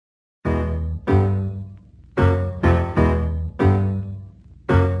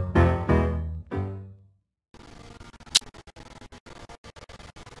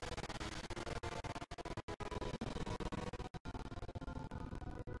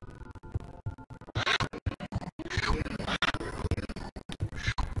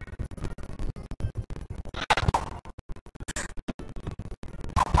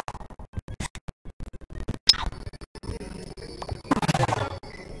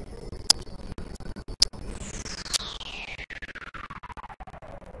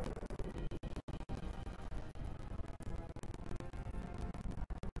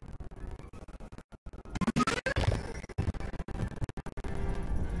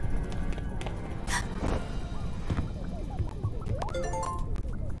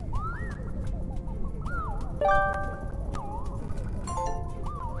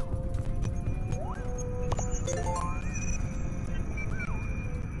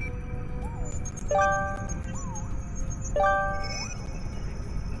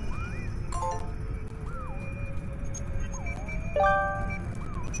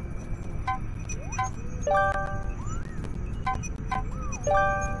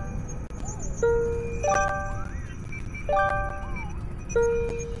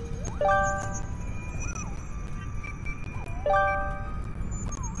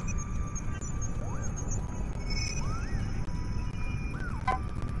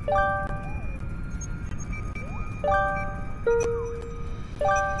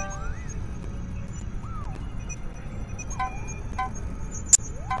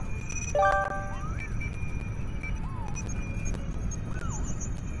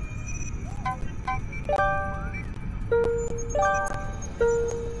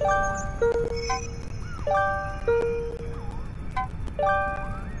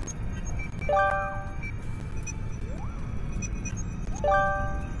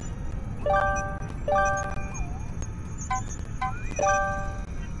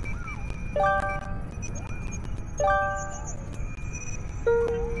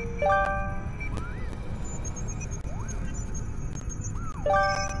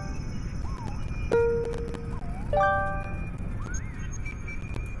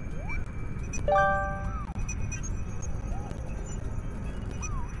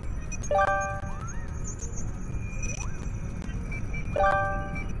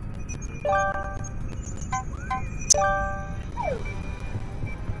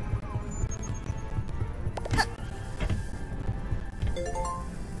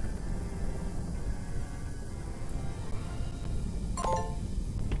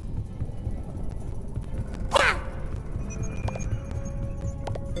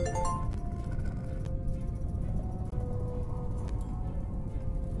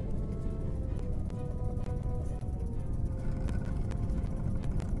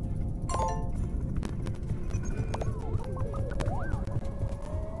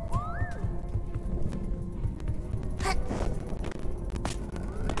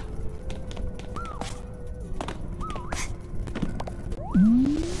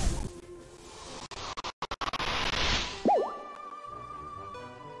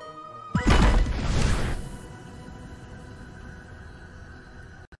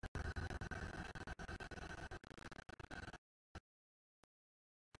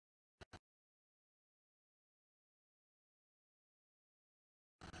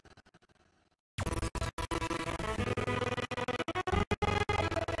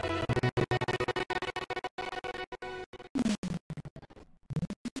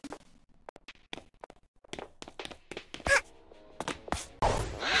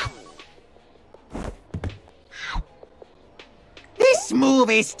This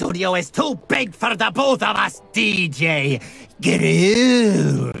movie studio is too big for the both of us, DJ.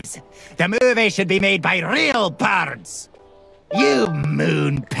 Grooves. The movie should be made by real birds. You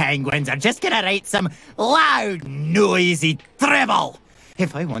moon penguins are just gonna write some loud, noisy dribble.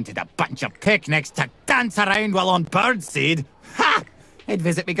 If I wanted a bunch of picnics to dance around while on birdseed, ha! I'd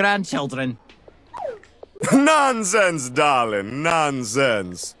visit my grandchildren. Nonsense, darling,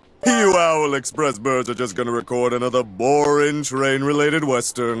 nonsense. You Owl Express birds are just gonna record another boring train-related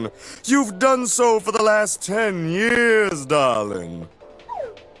western. You've done so for the last 10 years, darling.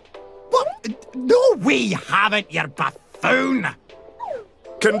 What? No, we haven't, you buffoon!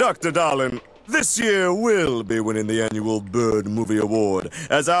 Conductor, darling, this year we'll be winning the annual Bird Movie Award,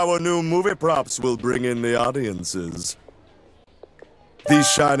 as our new movie props will bring in the audiences.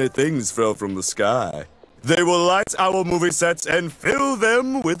 These shiny things fell from the sky. They will light our movie sets and fill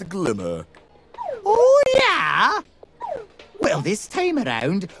them with glimmer. Oh, yeah? Well, this time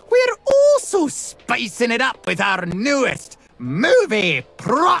around, we're also spicing it up with our newest movie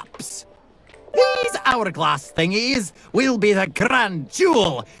props. These hourglass thingies will be the grand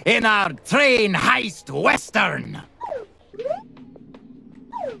jewel in our train heist western.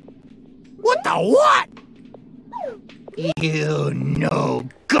 What the what? You no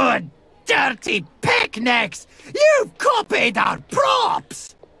good dirty picnics! You've copied our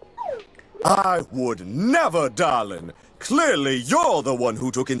props! I would never, darling. Clearly, you're the one who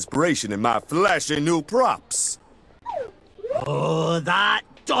took inspiration in my flashy new props. Oh, that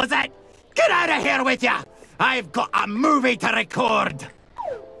does it! Get out of here with ya! I've got a movie to record!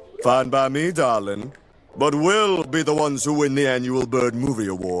 Fine by me, darling. But we'll be the ones who win the annual Bird Movie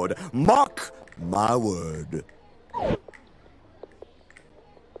Award. Mark my word.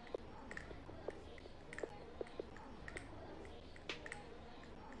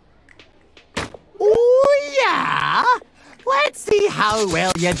 Oh, yeah? Let's see how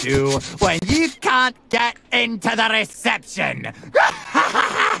well you do when you can't get into the reception.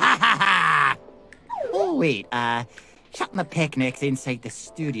 Oh, wait, shutting the picnics inside the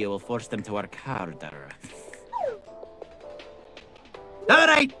studio will force them to work harder. All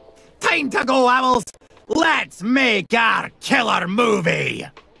right, time to go, owls. Let's make our killer movie!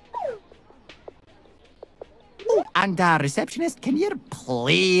 And, receptionist, can you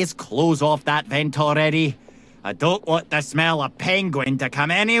please close off that vent already? I don't want the smell of penguin to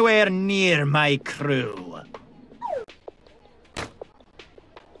come anywhere near my crew.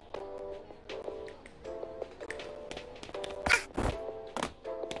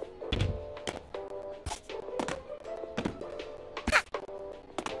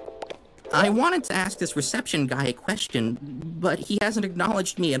 I wanted to ask this reception guy a question, but he hasn't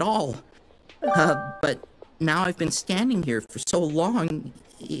acknowledged me at all. But now I've been standing here for so long,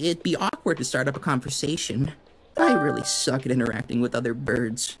 it'd be awkward to start up a conversation. I really suck at interacting with other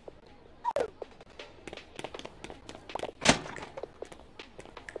birds.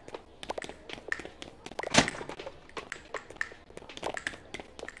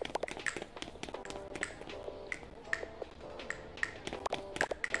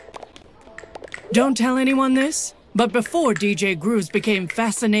 Don't tell anyone this, but before DJ Grooves became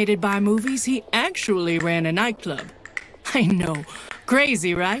fascinated by movies, he actually ran a nightclub. I know.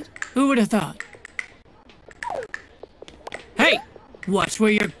 Crazy, right? Who would have thought? Hey! Watch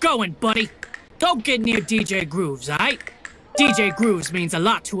where you're going, buddy! Don't get near DJ Grooves, alright? DJ Grooves means a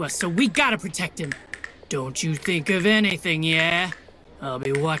lot to us, so we gotta protect him. Don't you think of anything, yeah? I'll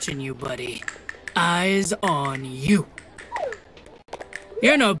be watching you, buddy. Eyes on you.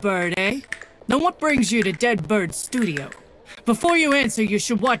 You're no bird, eh? Then what brings you to Dead Bird Studio? Before you answer, you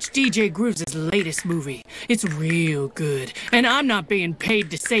should watch DJ Grooves' latest movie. It's real good, and I'm not being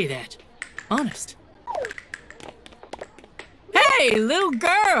paid to say that. Honest. Hey, little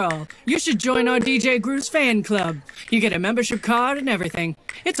girl! You should join our DJ Grooves fan club. You get a membership card and everything.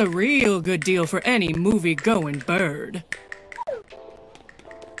 It's a real good deal for any movie-going bird.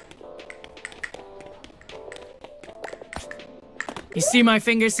 You see my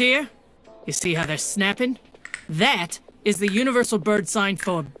fingers here? You see how they're snapping? That is the universal bird sign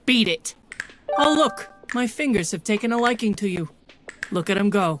for beat it. Oh look, my fingers have taken a liking to you. Look at them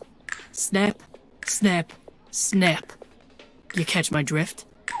go. Snap, snap, snap. You catch my drift?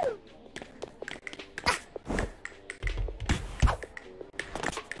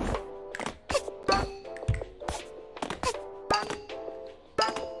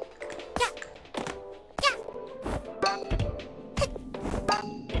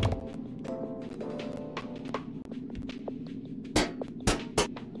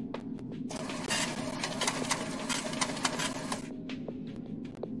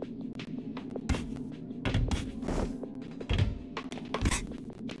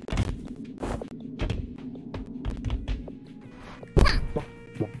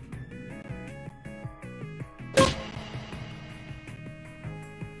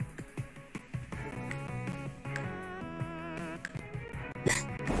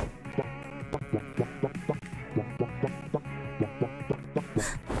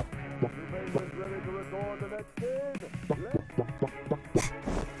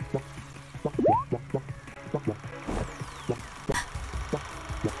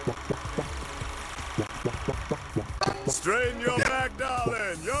 Strain your back,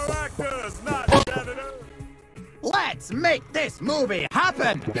 darling. Your actor's not janitor. Let's make this movie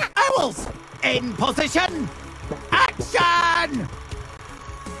happen! Owls! In position! Action!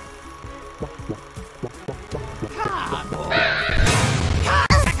 Cut!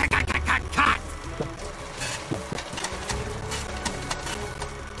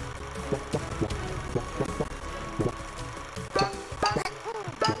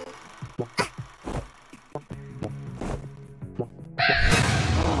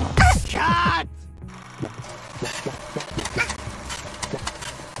 Cut!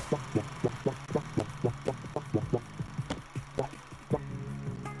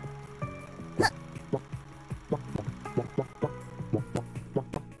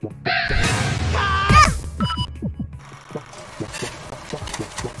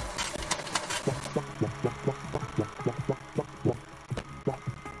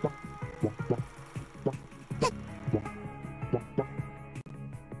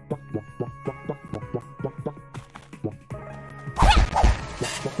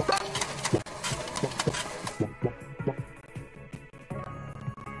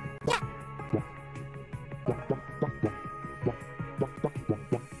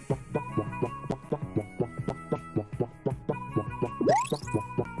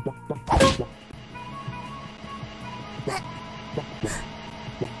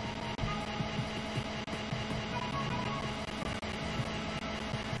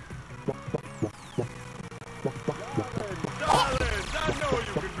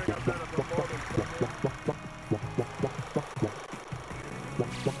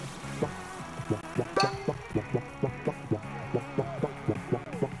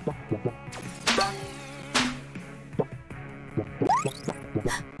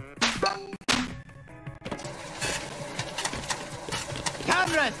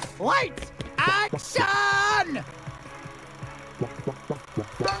 Lights! Action!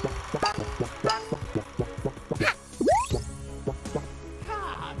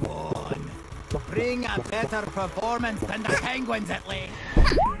 Come on. Bring a better performance than the penguins at least.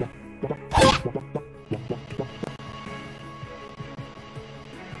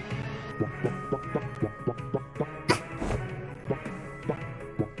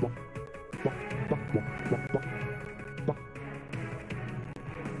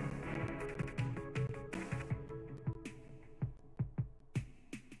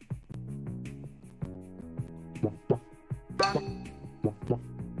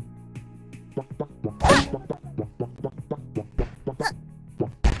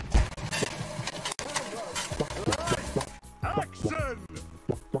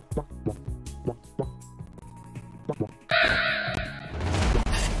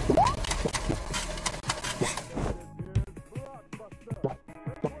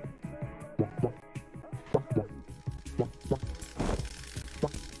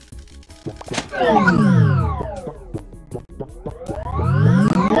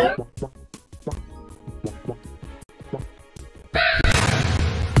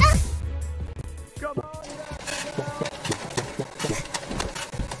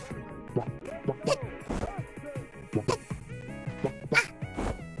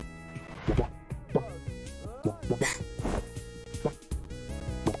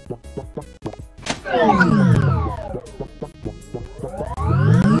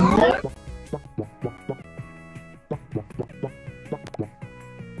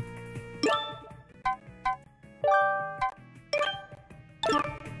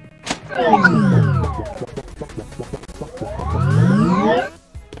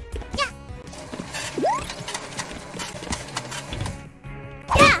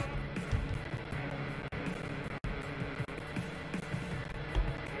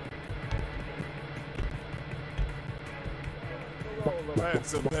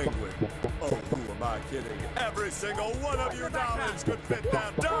 Handsome penguin. Oh, who am I kidding? Every single one of you darlings could fit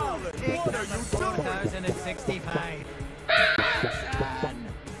that darling. What are you doing? 4065. Action!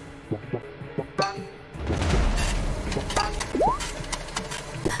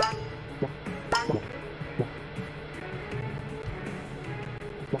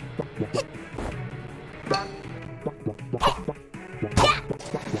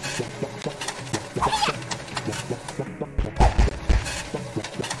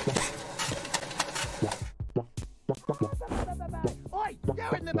 Oi, you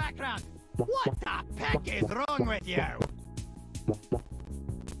in the background! What the heck is wrong with you?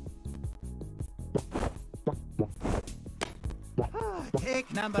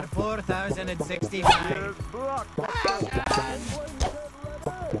 Take number 4065. Action!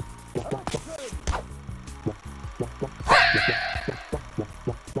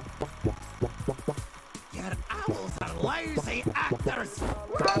 Your owls are lousy actors!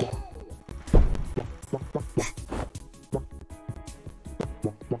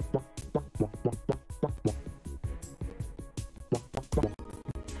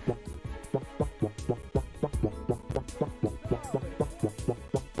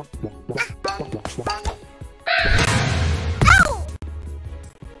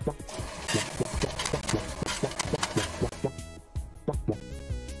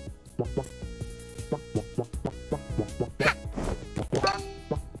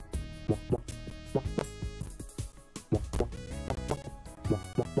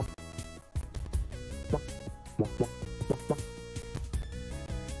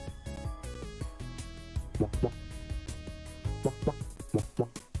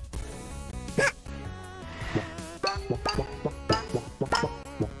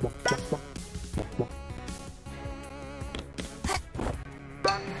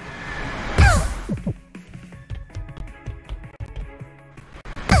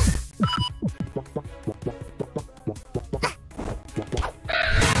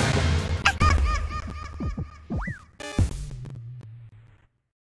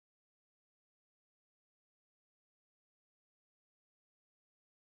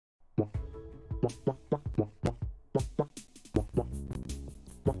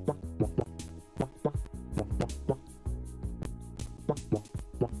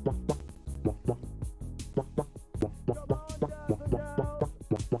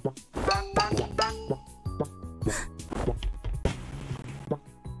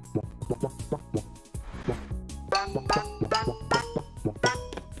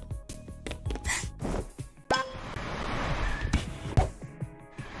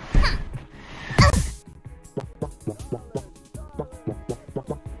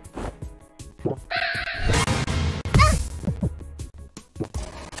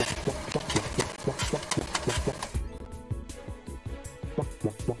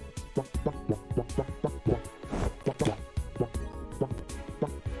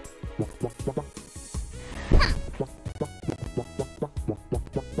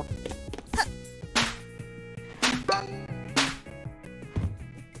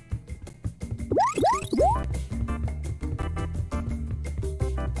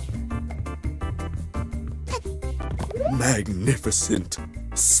 Magnificent.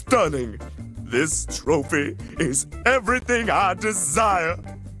 Stunning. This trophy is everything I desire.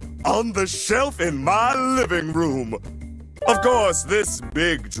 On the shelf in my living room. Of course, this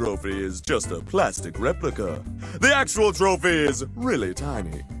big trophy is just a plastic replica. The actual trophy is really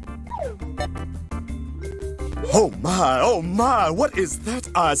tiny. Oh my, what is that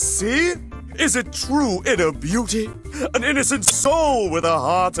I see? Is it true inner beauty? An innocent soul with a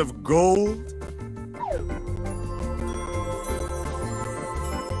heart of gold?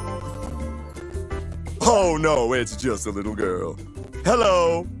 Oh no, it's just a little girl.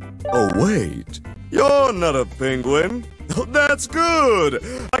 Hello. Oh wait, you're not a penguin. That's good.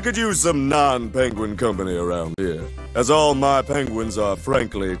 I could use some non-penguin company around here, as all my penguins are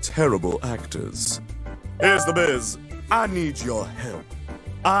frankly terrible actors. Here's the biz. I need your help.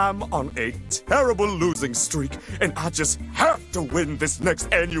 I'm on a terrible losing streak, and I just have to win this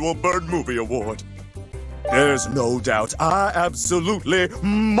next annual Bird Movie Award. There's no doubt I absolutely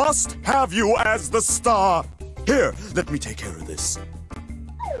must have you as the star. Here, let me take care of this.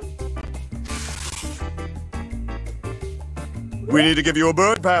 We need to give you a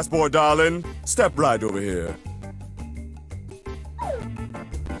bird passport, darling. Step right over here.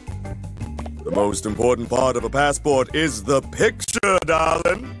 The most important part of a passport is the picture,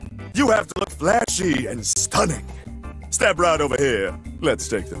 darling. You have to look flashy and stunning. Step right over here. Let's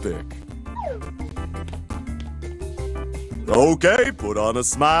take the pic. Okay, put on a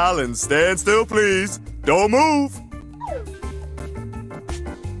smile and stand still, please. Don't move.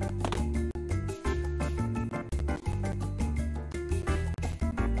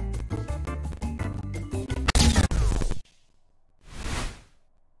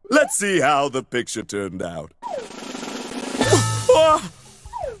 Let's see how the picture turned out.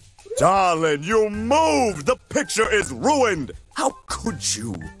 Darling, you moved! The picture is ruined! How could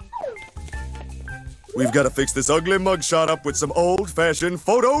you? We've got to fix this ugly mugshot up with some old-fashioned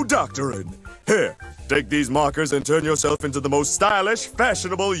photo doctoring. Here, take these markers and turn yourself into the most stylish,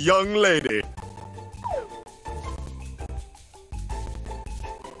 fashionable young lady.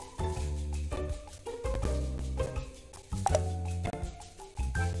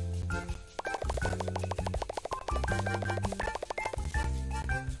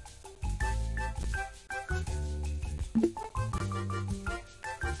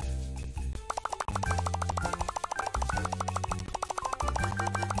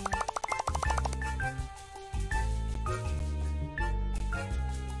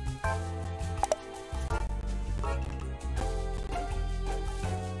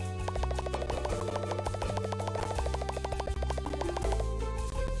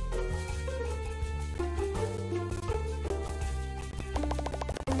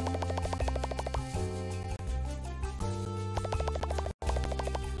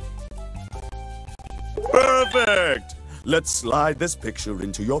 Perfect! Let's slide this picture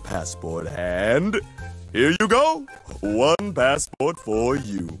into your passport, and here you go. One passport for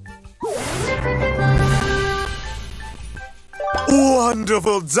you.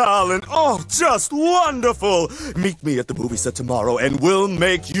 Wonderful, darling. Oh, just wonderful. Meet me at the movie set tomorrow, and we'll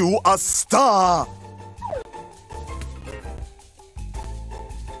make you a star.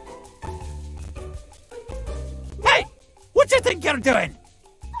 Hey! What do you think you're doing?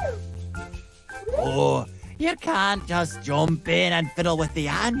 Oh, you can't just jump in and fiddle with the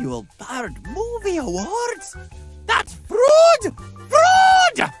annual Bird Movie Awards. That's fraud!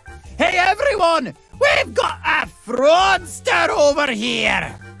 Fraud! Hey, everyone! We've got a fraudster over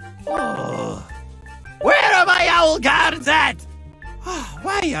here! Oh, where are my owl guards at? Oh,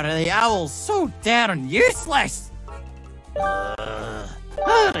 why are the owls so darn useless?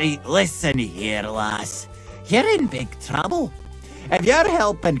 Alright, listen here, lass. You're in big trouble. If you're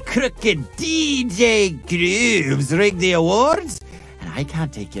helping crooked DJ Grooves rig the awards, and I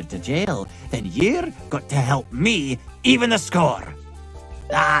can't take you to jail, then you're got to help me even the score.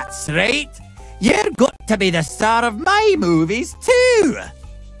 That's right. You're got to be the star of my movies too.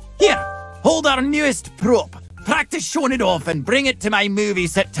 Here, hold our newest prop. Practice showing it off and bring it to my movie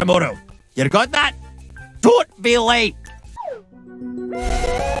set tomorrow. You got that? Don't be late.